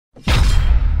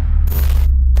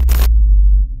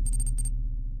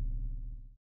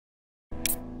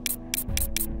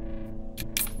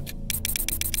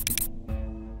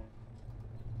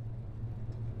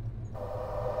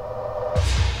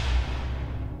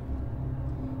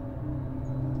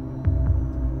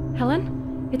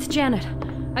Helen? It's Janet.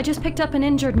 I just picked up an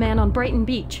injured man on Brighton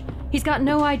Beach. He's got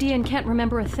no ID and can't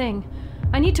remember a thing.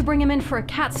 I need to bring him in for a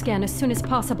CAT scan as soon as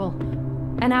possible.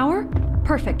 An hour?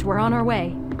 Perfect, we're on our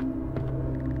way.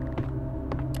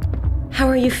 How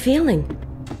are you feeling?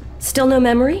 Still no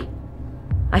memory?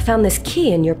 I found this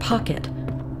key in your pocket.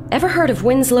 Ever heard of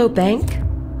Winslow Bank?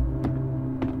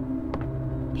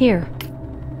 Here.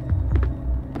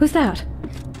 Who's that?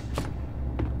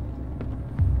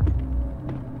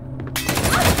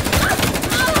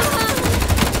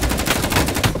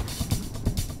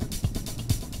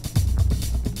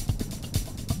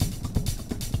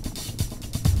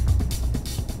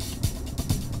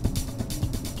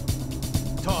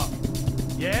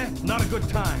 Not a good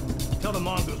time. Tell the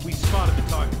Mongols we spotted the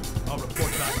target. I'll report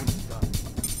back when it's done.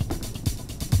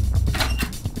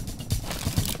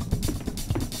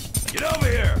 Get over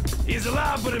here! He's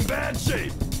alive but in bad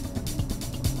shape.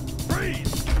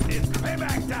 Freeze! It's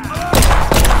payback time!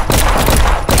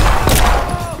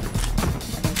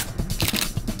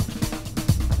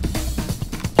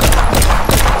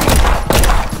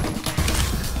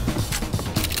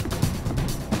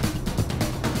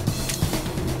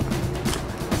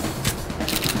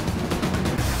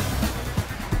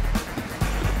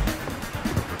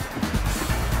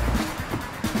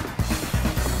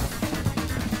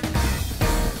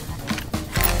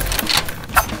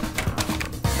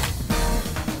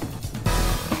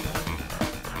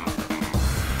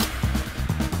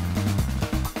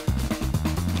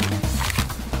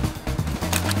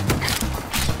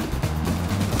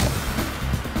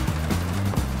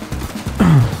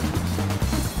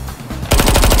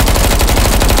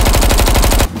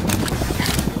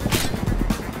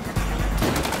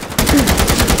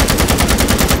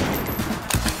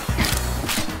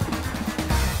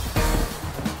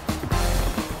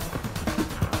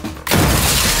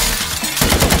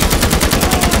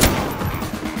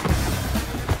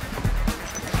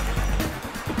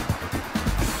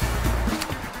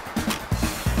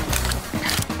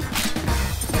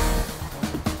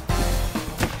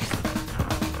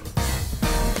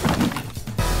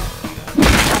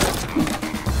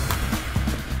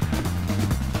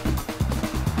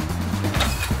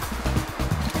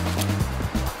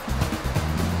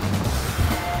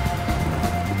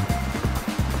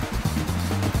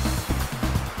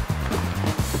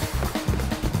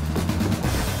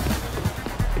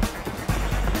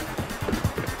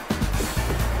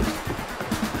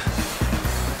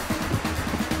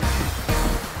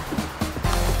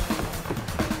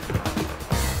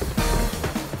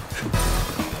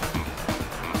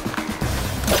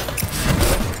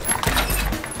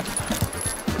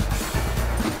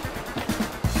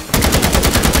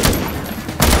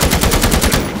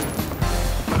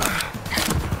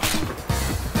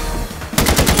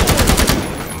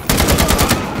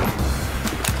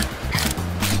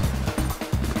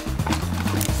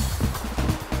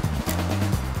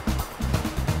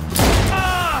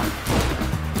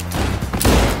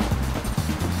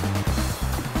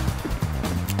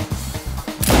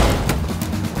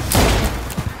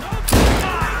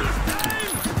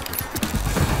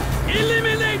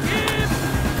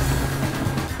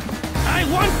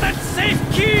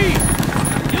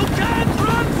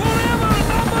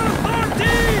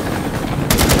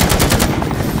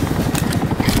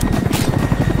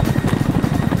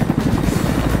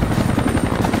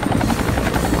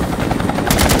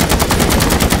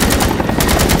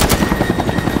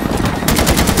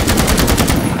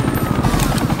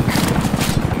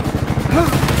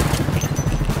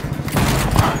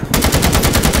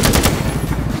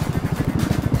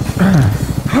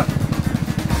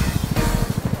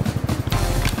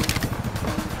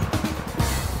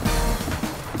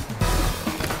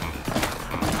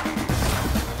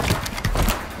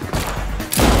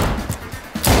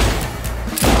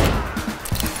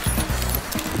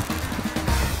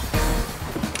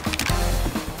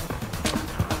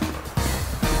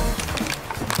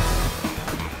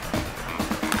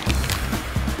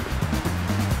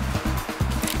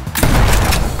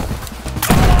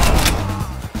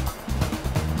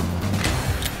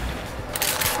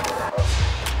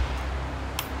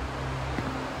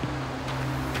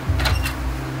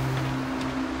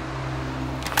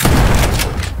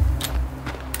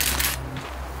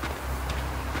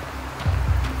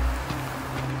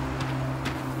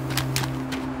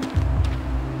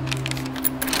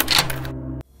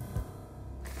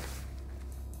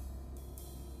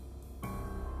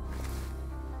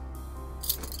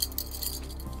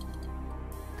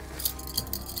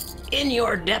 In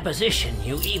your deposition,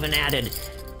 you even added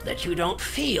that you don't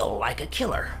feel like a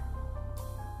killer.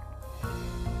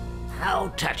 How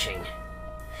touching.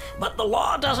 But the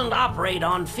law doesn't operate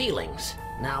on feelings,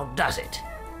 now does it?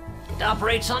 It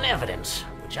operates on evidence,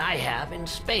 which I have in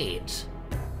spades.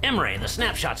 Emre, the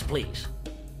snapshots, please.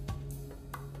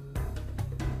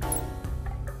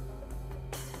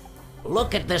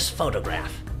 Look at this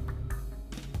photograph.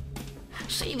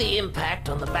 See the impact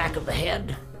on the back of the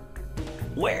head?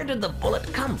 Where did the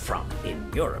bullet come from,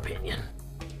 in your opinion?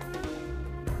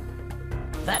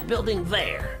 That building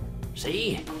there,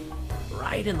 see?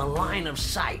 Right in the line of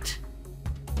sight.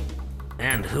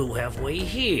 And who have we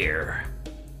here?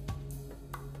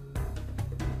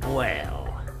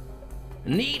 Well,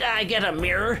 need I get a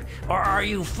mirror, or are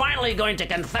you finally going to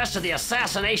confess to the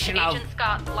assassination of— Agent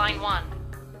Scott, line 1.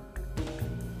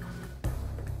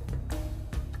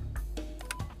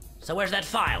 So where's that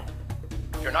file?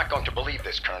 You're not going to believe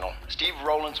this, Colonel. Steve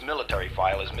Rowland's military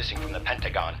file is missing from the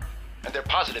Pentagon, and they're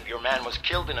positive your man was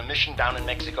killed in a mission down in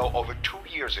Mexico over 2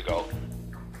 years ago.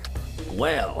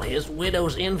 Well, his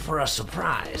widow's in for a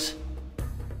surprise.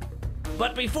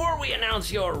 But before we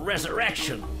announce your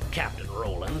resurrection, Captain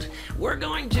Rowland, we're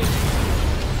going to—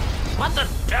 What the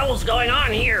hell's going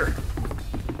on here?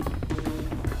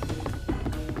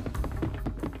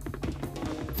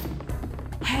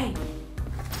 Hey!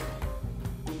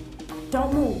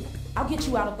 Don't move. I'll get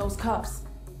you out of those cuffs.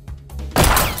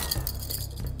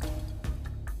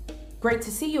 Great to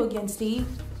see you again, Steve.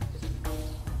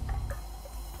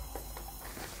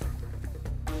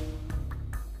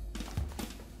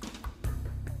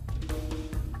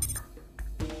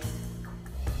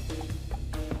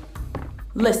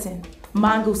 Listen,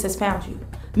 Mongoose has found you.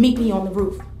 Meet me on the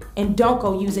roof. And don't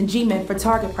go using G-Men for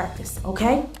target practice,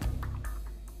 okay?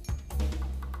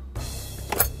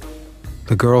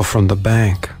 The girl from the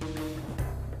bank.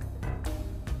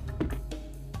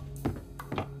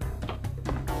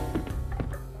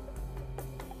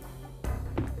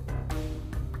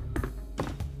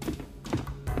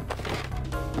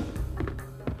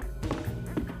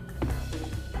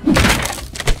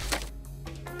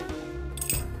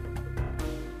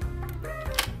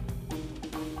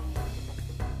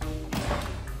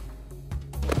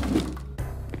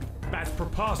 That's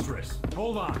preposterous.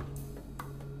 Hold on.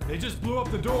 They just blew up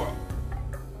the door.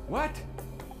 What?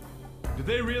 Do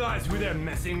they realize who they're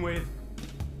messing with?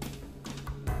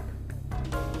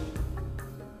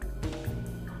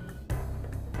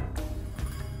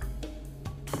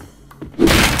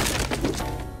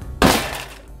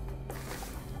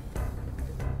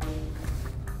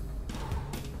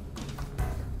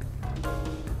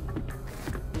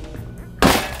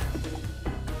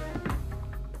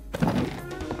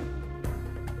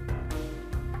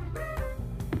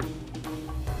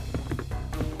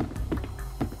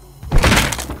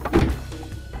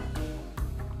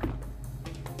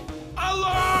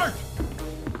 Alert!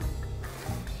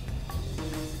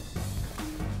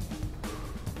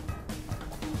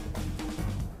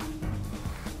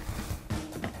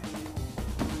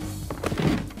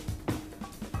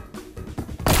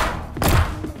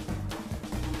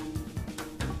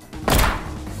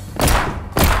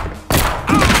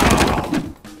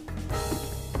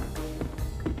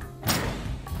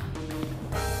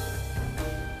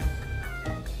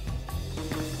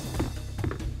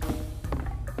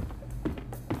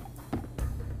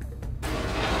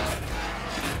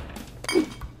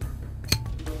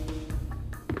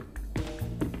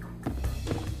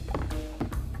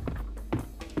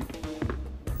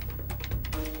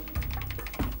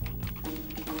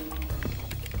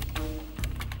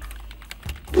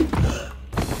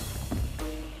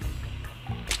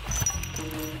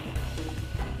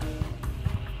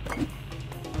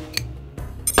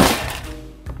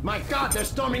 My God, they're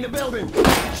storming the building! What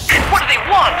do they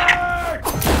want?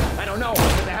 I don't know,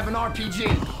 but they have an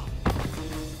RPG.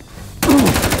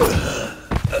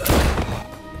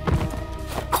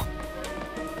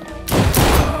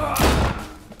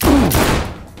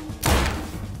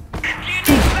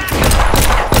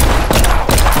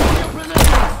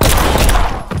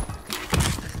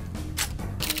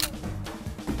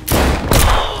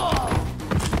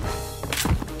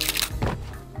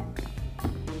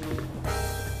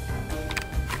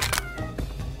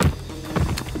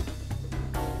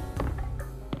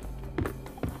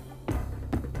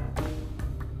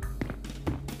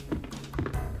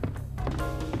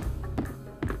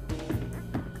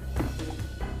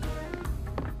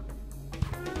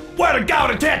 What a got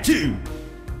a tattoo!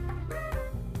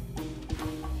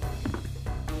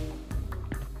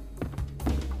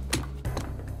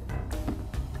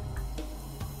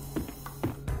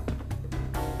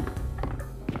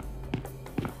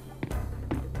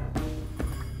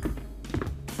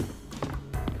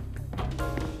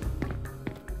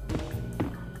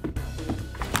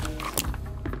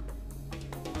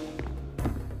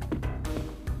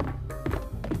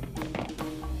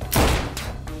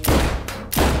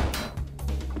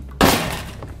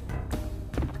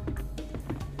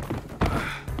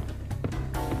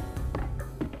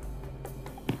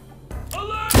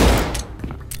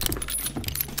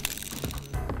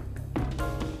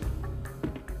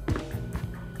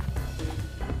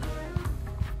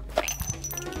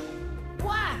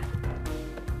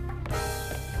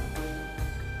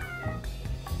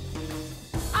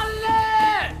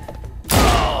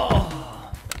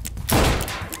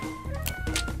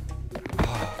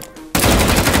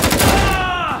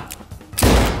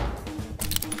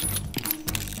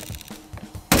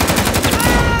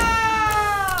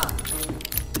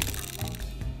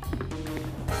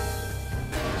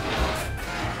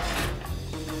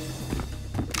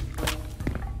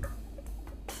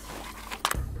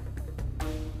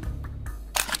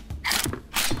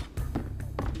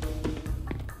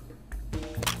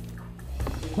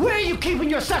 keeping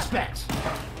your suspects?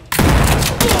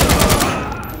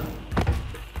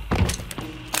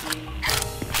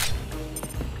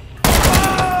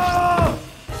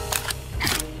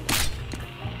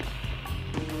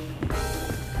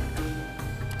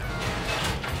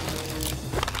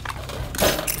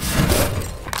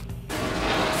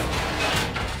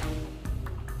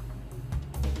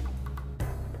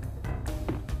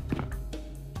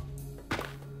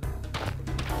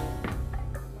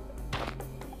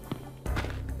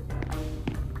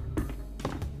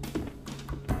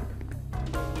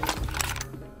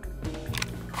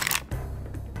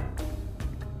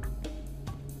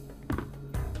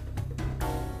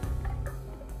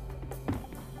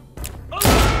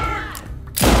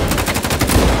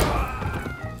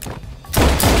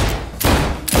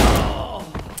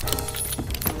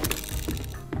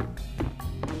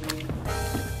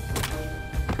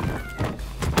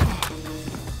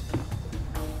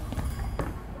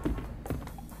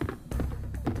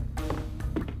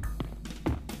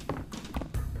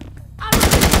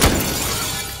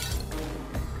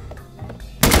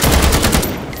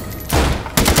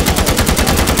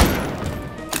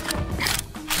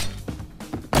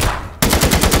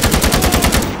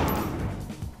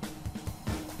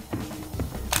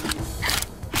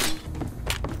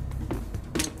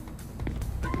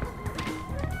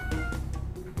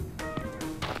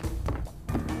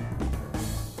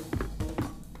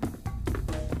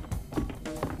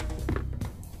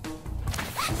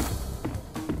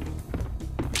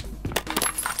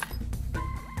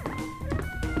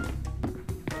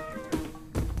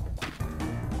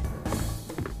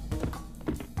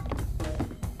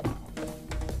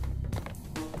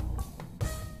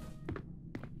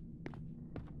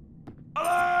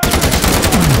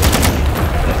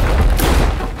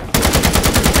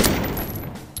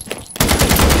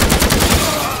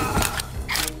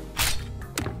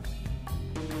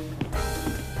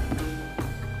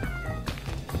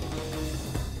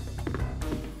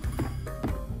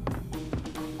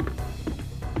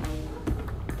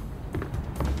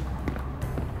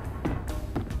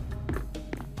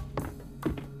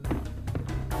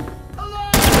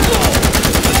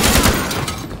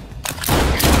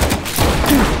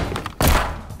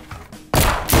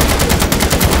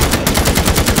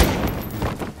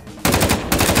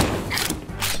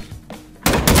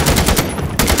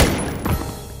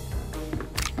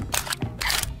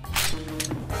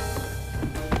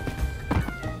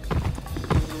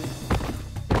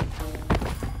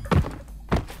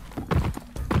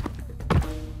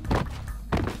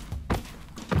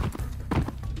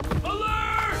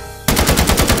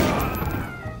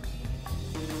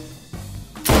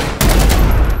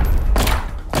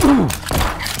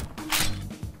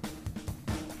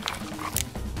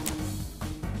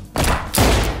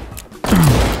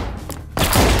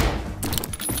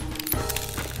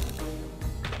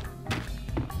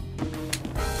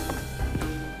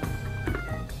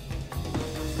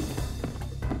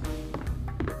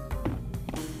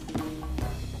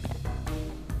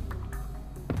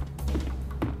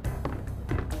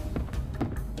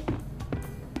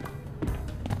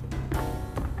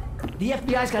 The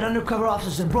FBI's got undercover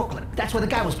officers in Brooklyn. That's where the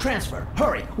guy was transferred.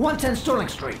 Hurry, 110 Sterling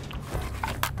Street.